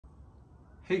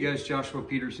Hey guys, Joshua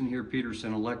Peterson here,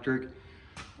 Peterson Electric.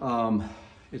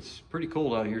 It's pretty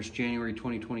cold out here. It's January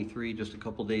 2023, just a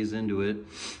couple days into it.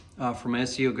 For my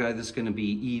SEO guide, this is going to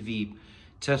be EV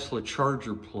Tesla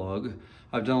charger plug.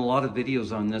 I've done a lot of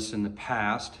videos on this in the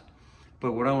past,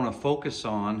 but what I want to focus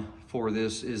on for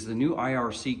this is the new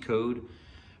IRC code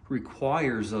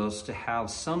requires us to have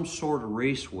some sort of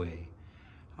raceway.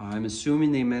 I'm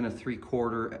assuming they meant a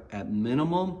 3/4 at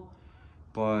minimum,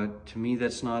 but to me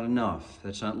that's not enough.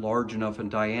 That's not large enough in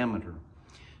diameter.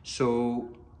 So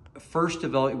first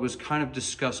of all, it was kind of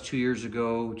discussed 2 years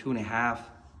ago, 2.5,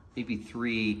 maybe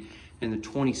 3, in the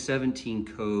 2017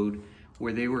 code,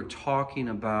 where they were talking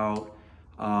about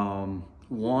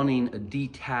wanting a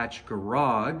detached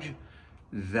garage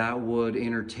that would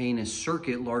entertain a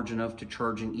circuit large enough to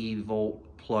charge an E-volt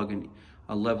plug in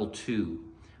a level 2.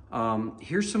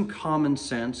 Here's some common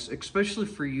sense, especially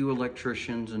for you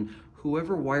electricians, and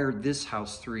whoever wired this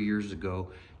house 3 years ago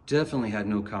definitely had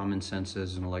no common sense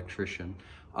as an electrician.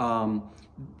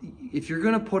 If you're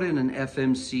gonna put in an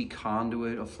FMC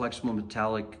conduit, a flexible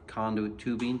metallic conduit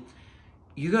tubing,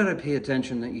 you gotta pay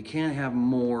attention that you can't have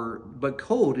more, but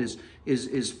code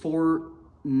is 4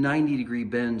 90-degree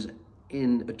bends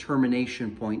in a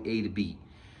termination point A to B.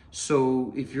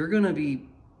 So if you're gonna be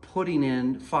putting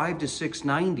in 5 to 6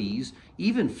 90s,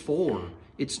 even 4,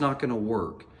 it's not gonna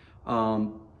work.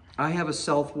 I have a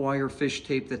self-wire fish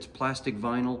tape that's plastic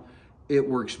vinyl. It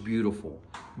works beautiful.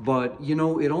 But you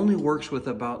know, it only works with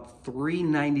about 3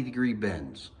 90-degree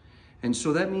bends. And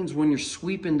so that means when you're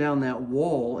sweeping down that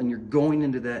wall and you're going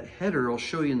into that header, I'll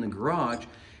show you in the garage,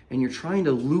 and you're trying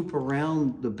to loop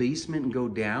around the basement and go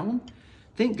down,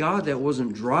 thank God that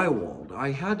wasn't drywalled.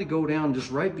 I had to go down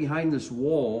just right behind this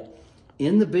wall.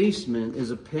 In the basement is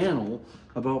a panel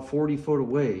about 40 foot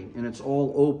away, and it's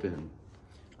all open.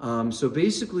 So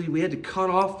basically we had to cut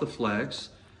off the flex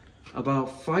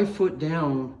about 5 foot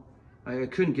down. I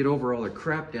couldn't get over all the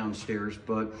crap downstairs,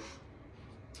 but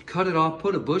cut it off,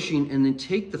 put a bushing, and then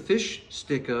take the fish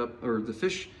stick up, or the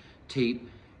fish tape,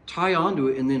 tie onto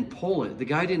it, and then pull it. The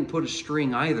guy didn't put a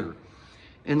string either.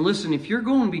 And listen, if you're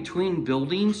going between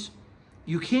buildings,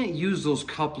 you can't use those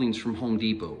couplings from Home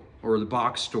Depot or the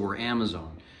box store,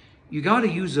 Amazon. You gotta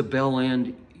use a bell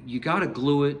end. You gotta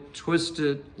glue it, twist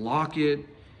it, lock it,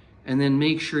 and then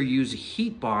make sure you use a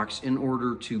heat box in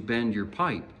order to bend your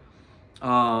pipe.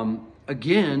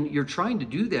 Again, you're trying to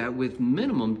do that with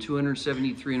minimum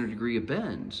 270, 300 degree of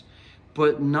bends,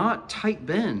 but not tight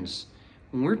bends.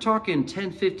 When we're talking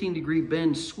 10, 15 degree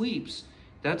bend sweeps,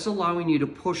 that's allowing you to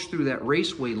push through that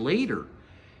raceway later.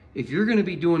 If you're gonna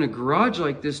be doing a garage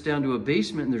like this down to a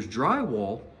basement and there's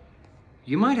drywall,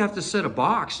 you might have to set a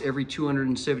box every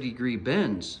 270 degree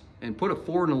bends and put a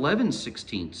 4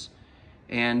 11/16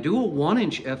 and do a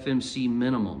 1-inch FMC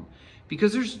minimum,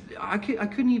 because I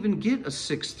couldn't even get a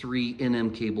 6.3 NM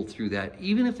cable through that,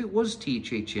 even if it was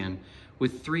THHN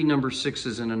with 3 number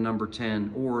 6s and a number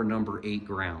 10 or a number 8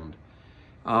 ground.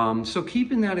 So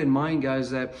keeping that in mind,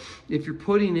 guys, that if you're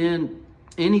putting in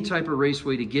any type of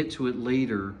raceway to get to it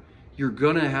later, you're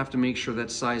gonna have to make sure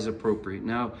that's size appropriate.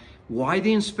 Now, why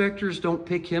the inspectors don't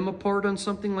pick him apart on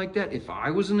something like that? If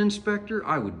I was an inspector,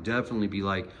 I would definitely be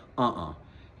like,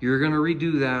 you're gonna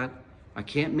redo that. I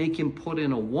can't make him put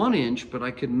in a 1-inch, but I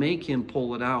could make him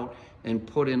pull it out and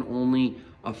put in only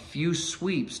a few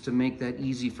sweeps to make that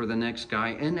easy for the next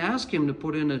guy, and ask him to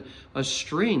put in a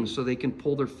string so they can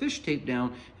pull their fish tape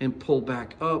down and pull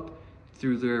back up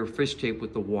through their fish tape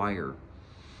with the wire.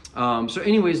 So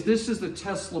anyways, this is the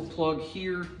Tesla plug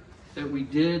here that we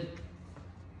did.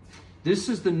 This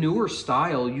is the newer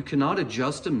style. You cannot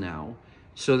adjust them now.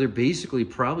 So they're basically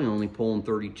probably only pulling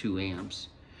 32 amps.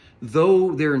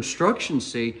 Though their instructions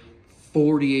say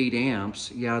 48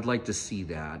 amps, yeah, I'd like to see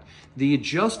that. The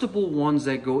adjustable ones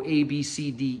that go A, B,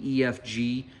 C, D, E, F,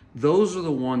 G, those are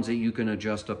the ones that you can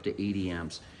adjust up to 80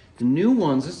 amps. The new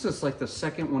ones, this is like the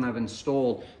second one I've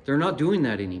installed, they're not doing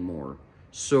that anymore.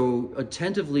 So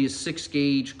attentively, a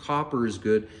 6-gauge copper is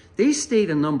good. They stayed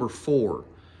a number 4.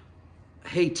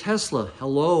 Hey, Tesla,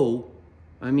 hello.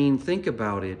 I mean, think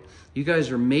about it. You guys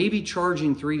are maybe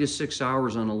charging 3 to 6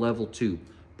 hours on a level 2,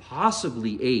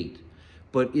 possibly 8.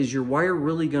 But is your wire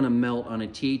really gonna melt on a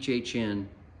THHN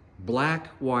black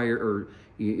wire, or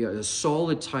a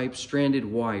solid type stranded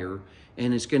wire,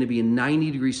 and it's gonna be a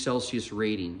 90 Celsius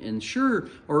rating? And sure,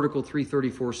 Article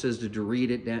 334 says to derate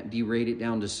it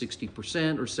down to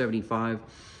 60% or 75.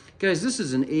 Guys, this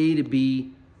is an A to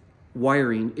B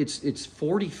wiring. It's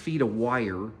 40 feet of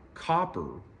wire, copper.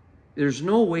 There's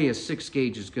no way a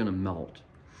 6-gauge is gonna melt.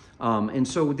 And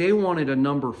so they wanted a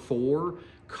number 4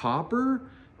 copper.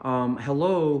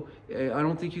 Hello, I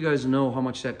don't think you guys know how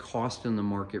much that costs in the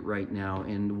market right now.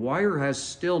 And wire has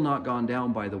still not gone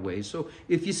down, by the way. So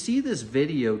if you see this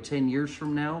video 10 years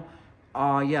from now,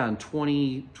 yeah, in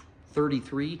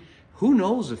 2033, who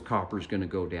knows if copper is going to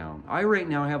go down. I right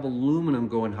now have aluminum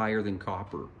going higher than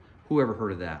copper. Who ever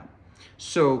heard of that?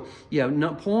 So yeah,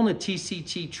 pulling a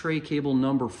TCT tray cable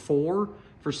number 4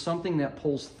 for something that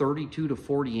pulls 32 to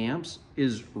 40 amps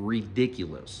is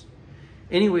ridiculous.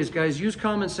 Anyways, guys, use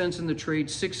common sense in the trade.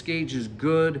 6 gauge is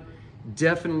good.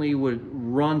 Definitely would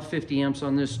run 50 amps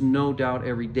on this, no doubt,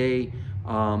 every day.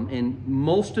 And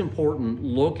most important,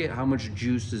 look at how much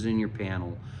juice is in your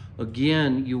panel.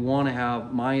 Again, you want to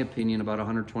have, my opinion, about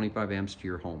 125 amps to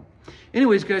your home.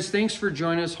 Anyways, guys, thanks for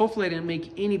joining us. Hopefully I didn't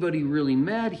make anybody really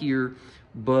mad here.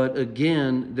 But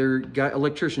again,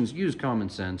 electricians, use common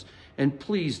sense. And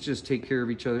please just take care of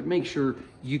each other. Make sure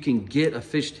you can get a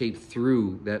fish tape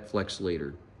through that flex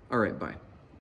later. All right, bye.